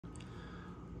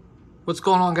What's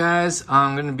going on, guys?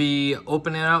 I'm going to be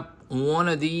opening up one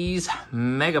of these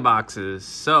mega boxes.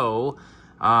 So,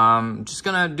 just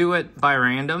going to do it by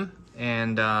random.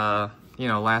 And,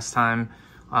 last time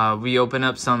we opened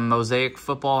up some Mosaic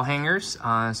football hangers.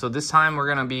 So this time we're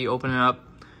going to be opening up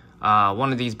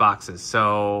one of these boxes.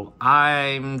 So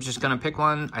I'm just going to pick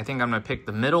one. I think I'm going to pick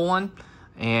the middle one.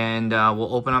 And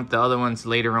we'll open up the other ones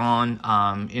later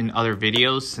on in other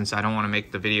videos, since I don't want to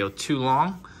make the video too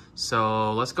long.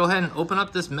 So let's go ahead and open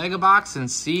up this mega box and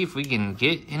see if we can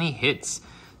get any hits.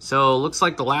 So looks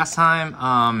like the last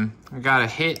time we got a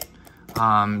hit,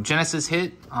 Genesis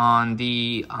hit on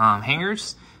the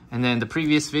hangers, and then the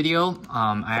previous video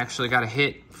I actually got a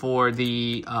hit for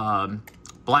the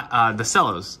the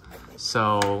cellos.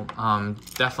 So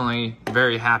definitely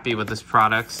very happy with this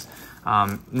product.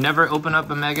 Never opened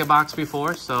up a mega box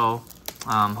before, so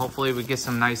hopefully we get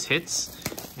some nice hits,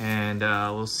 and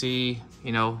we'll see,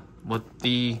 what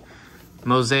the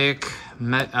Mosaic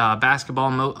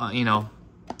basketball,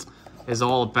 is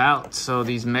all about. So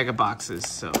these mega boxes.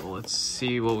 So let's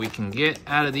see what we can get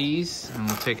out of these, and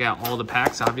we'll take out all the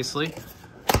packs, obviously.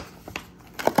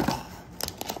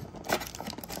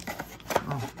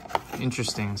 Oh,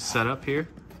 interesting setup here.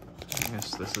 I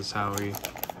guess this is how we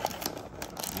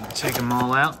take them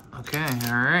all out. Okay,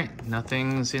 all right.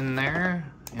 Nothing's in there.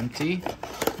 Empty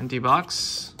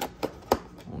box.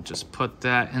 We'll just put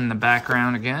that in the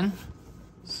background again.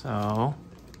 So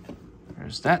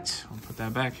there's that. I'll put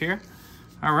that back here.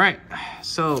 All right.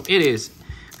 So it is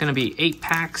going to be 8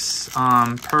 packs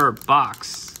per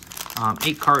box.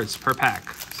 8 cards per pack.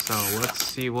 So let's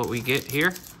see what we get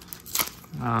here.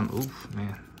 Oof,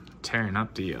 man. Tearing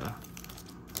up the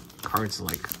cards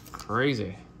like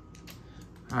crazy.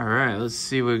 All right. Let's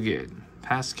see what we get.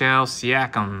 Pascal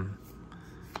Siakam.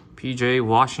 PJ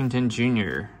Washington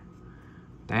Jr.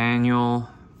 Daniel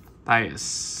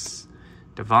Thias,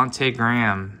 Devontae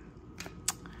Graham,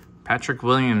 Patrick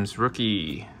Williams,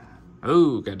 rookie.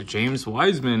 Oh, got a James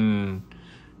Wiseman,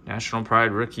 National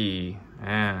Pride rookie.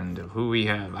 And who we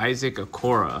have? Isaac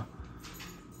Okoro.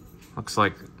 Looks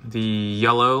like the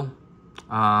yellow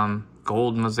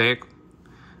gold Mosaic.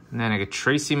 And then I get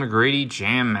Tracy McGrady,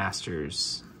 Jam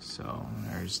Masters. So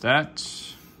there's that.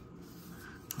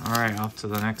 All right, off to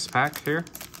the next pack here.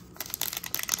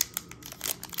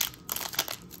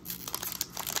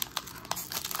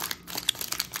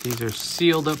 These are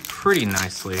sealed up pretty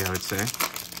nicely, I would say.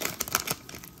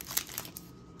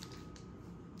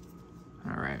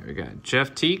 All right, we got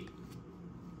Jeff Teague,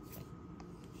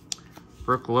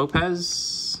 Brooke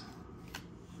Lopez,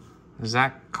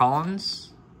 Zach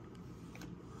Collins,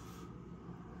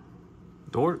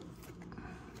 Dort,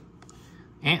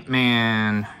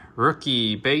 Ant-Man,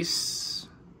 rookie base.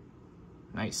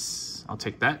 Nice, I'll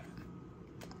take that.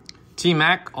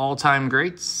 T-Mac, all-time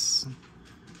greats.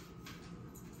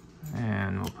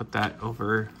 And we'll put that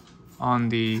over on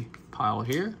the pile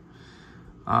here.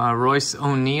 Royce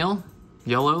O'Neal,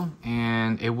 yellow.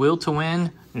 And a will to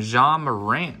win, Ja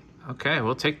Morant. Okay,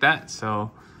 we'll take that.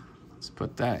 So let's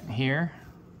put that in here.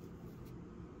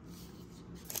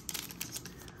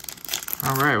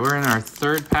 All right, we're in our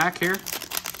 3rd pack here.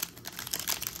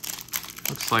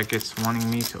 Looks like it's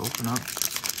wanting me to open up.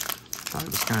 Thought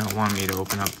it was going to want me to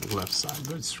open up the left side,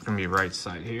 but it's going to be right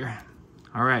side here.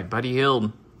 All right, Buddy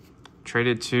Hield.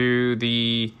 Traded to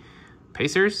the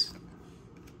Pacers.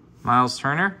 Miles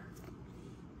Turner.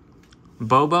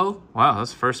 Bobo. Wow,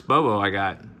 that's the first Bobo I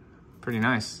got. Pretty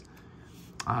nice.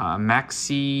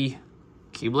 Maxi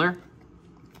Keebler.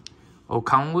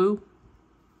 Okongwu.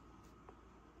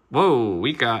 Whoa,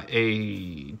 we got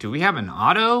a... Do we have an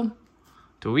auto?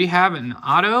 Do we have an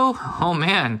auto? Oh,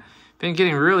 man. Been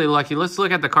getting really lucky. Let's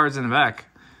look at the cards in the back.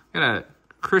 We got a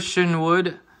Christian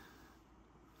Wood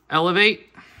Elevate.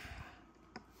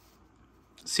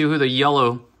 See who the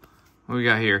yellow we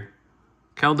got here.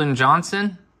 Keldon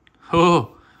Johnson.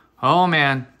 Oh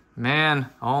man.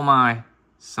 Oh my.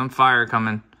 Some fire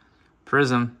coming.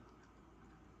 Prism.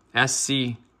 SC.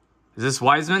 Is this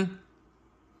Wiseman?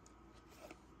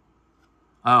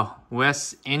 Oh,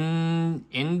 Wes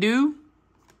Indu.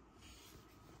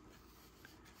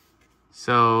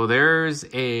 So there's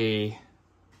a...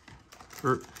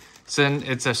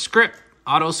 It's a script.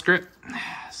 Auto script.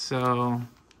 So...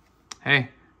 Hey,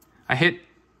 I hit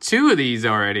 2 of these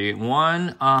already.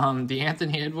 One, the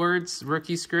Anthony Edwards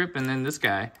rookie script, and then this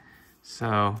guy.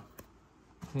 So,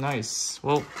 nice.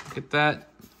 Well, get that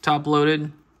top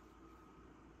loaded.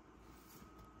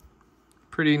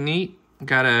 Pretty neat.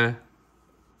 Got a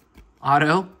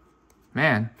auto.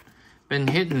 Man, been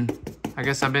hitting. I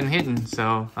guess I've been hitting,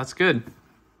 so that's good.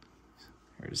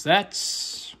 There's that.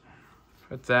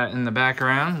 Put that in the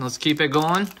background. Let's keep it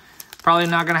going. Probably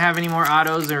not going to have any more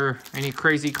autos or any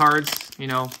crazy cards, you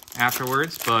know,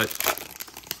 afterwards. But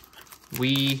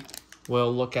we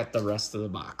will look at the rest of the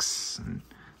box.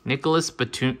 Nicholas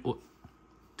Batum. Do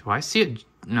I see it?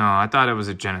 No, I thought it was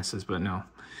a Genesis, but no.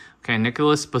 Okay,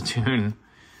 Nicholas Batum.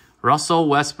 Russell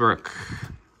Westbrook.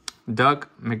 Doug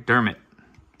McDermott.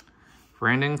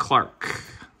 Brandon Clark.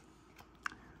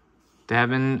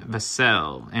 Devin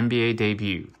Vassell, NBA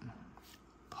debut.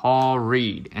 Paul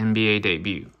Reed, NBA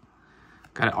debut.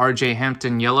 Got an RJ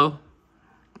Hampton yellow.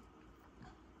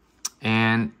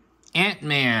 And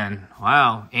Ant-Man.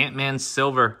 Wow, Ant-Man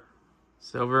silver.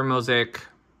 Silver mosaic.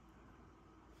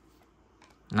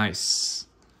 Nice.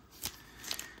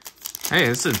 Hey,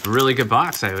 this is a really good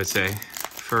box, I would say,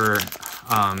 for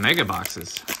mega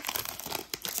boxes.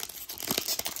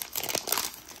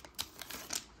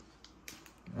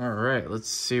 All right, let's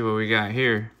see what we got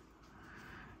here.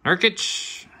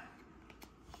 Nurkic,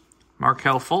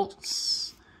 Markelle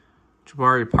Fultz,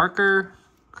 Jabari Parker,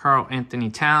 Karl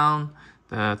Anthony Town,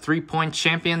 the three-point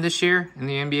champion this year in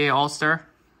the NBA All-Star.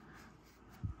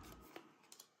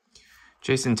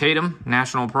 Jason Tatum,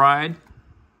 National Pride.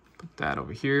 Put that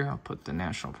over here. I'll put the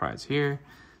National Prides here.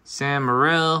 Sam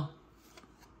Morril.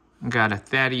 Got a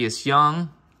Thaddeus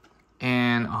Young.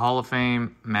 And a Hall of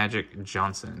Fame Magic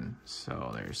Johnson.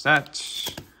 So there's that.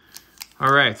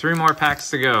 All right, 3 more packs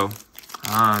to go.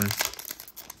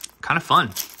 Kind of fun,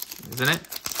 isn't it?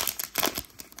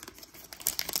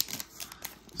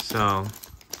 So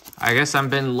I guess I've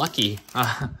been lucky.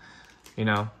 You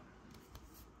know,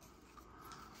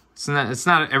 it's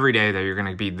not every day that you're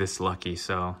gonna be this lucky.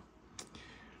 So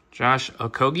Josh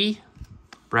Okogie,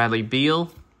 Bradley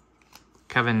Beal,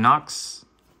 Kevin Knox,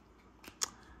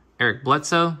 Eric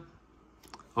Bledsoe,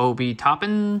 Obi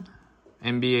Toppin,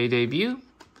 NBA debut,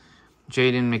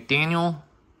 Jaden McDaniel,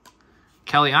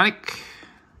 Kelly Olynyk,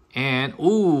 and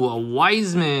ooh, a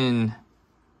Wiseman.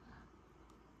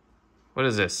 What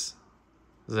is this?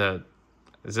 Is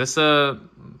this a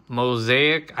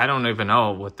Mosaic? I don't even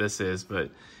know what this is,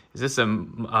 but is this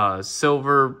a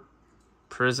silver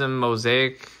prism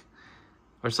Mosaic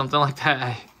or something like that?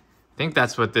 I think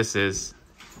that's what this is.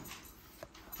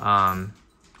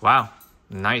 Wow,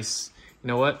 nice. You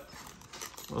know what?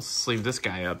 Let's sleeve this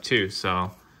guy up too.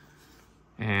 So,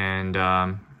 and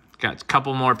got a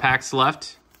couple more packs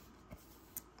left.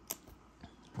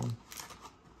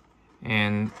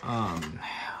 And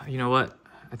you know what?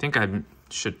 I think I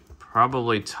should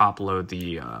probably top load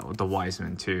the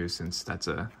Wiseman too, since that's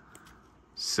a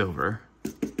silver.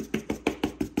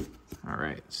 All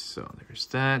right, so there's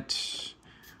that.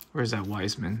 Where's that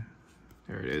Wiseman?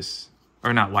 There it is.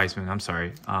 Or not Wiseman, I'm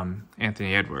sorry.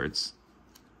 Anthony Edwards.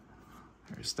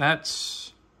 There's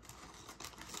that.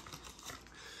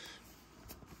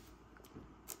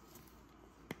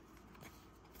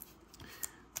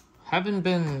 Haven't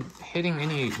been hitting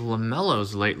any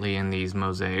LaMelos lately in these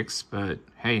mosaics, but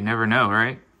hey, you never know,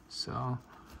 right? So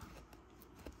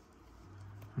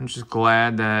I'm just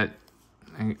glad that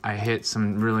I hit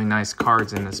some really nice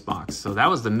cards in this box. So that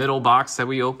was the middle box that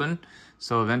we opened.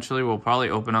 So eventually we'll probably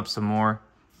open up some more,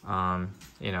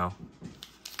 you know,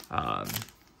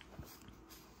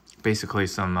 basically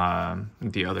some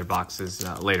the other boxes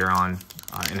later on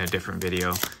in a different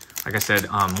video. Like I said,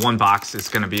 one box is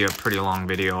going to be a pretty long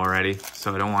video already,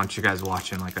 so I don't want you guys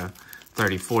watching like a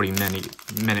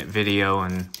 30-40 minute video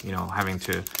and, you know, having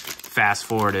to fast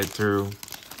forward it through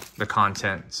the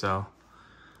content. So,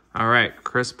 all right,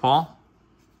 Chris Paul,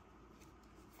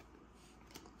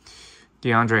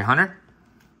 DeAndre Hunter,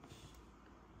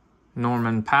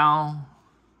 Norman Powell,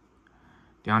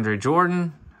 DeAndre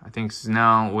Jordan, I think is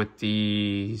now with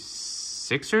the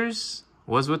Sixers,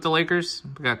 was with the Lakers,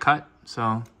 got cut,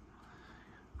 so.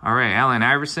 All right, Allen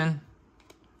Iverson,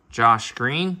 Josh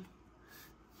Green,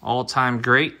 all-time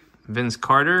great, Vince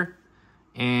Carter,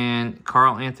 and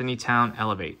Karl Anthony Town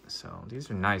Elevate. So these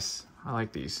are nice. I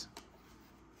like these.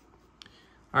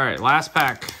 All right, last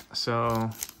pack.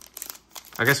 So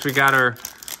I guess we got our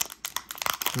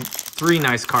 3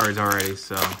 nice cards already,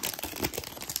 so.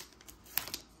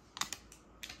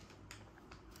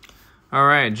 All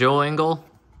right, Joel Engel,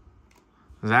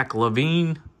 Zach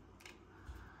LaVine,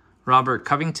 Robert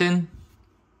Covington,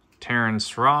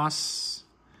 Terrence Ross,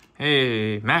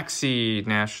 hey, Maxey,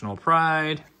 National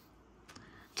Pride,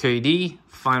 KD,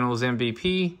 Finals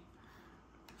MVP,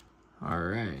 all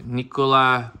right,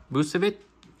 Nikola Vucevic,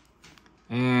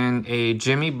 and a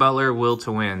Jimmy Butler Will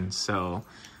to Win. So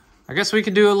I guess we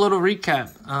could do a little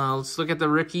recap. Let's look at the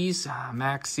rookies.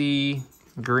 Maxey,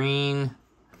 Green,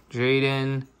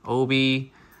 Jaden,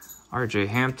 Obi, RJ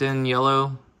Hampton,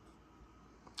 yellow,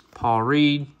 Paul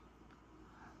Reed,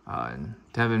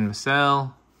 Devin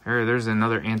Massell. There's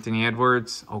another Anthony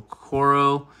Edwards,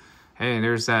 Okoro. Hey,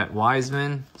 there's that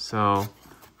Wiseman. So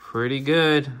pretty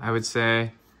good, I would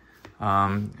say.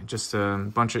 Just a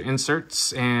bunch of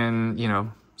inserts and, you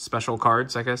know, special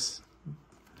cards, I guess.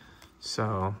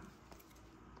 So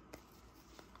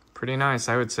pretty nice,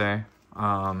 I would say.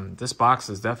 This box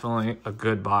is definitely a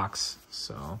good box.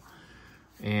 So,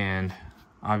 and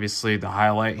obviously the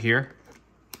highlight here,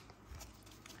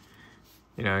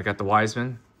 you know, I got the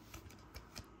Wiseman,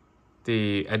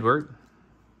 the Edward,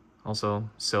 also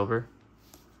silver,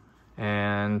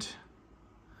 and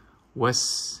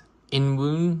Wes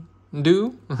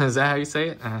Inwundu, is that how you say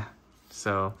it?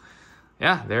 So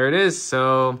yeah, there it is.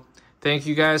 So thank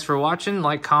you guys for watching.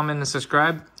 Like, comment, and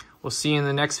subscribe. We'll see you in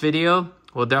the next video.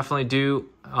 We'll definitely do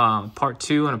part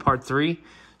 2 and a part 3.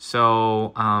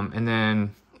 So, and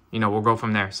then, you know, we'll go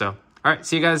from there. So, all right,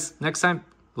 see you guys next time.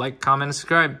 Like, comment, and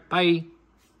subscribe. Bye.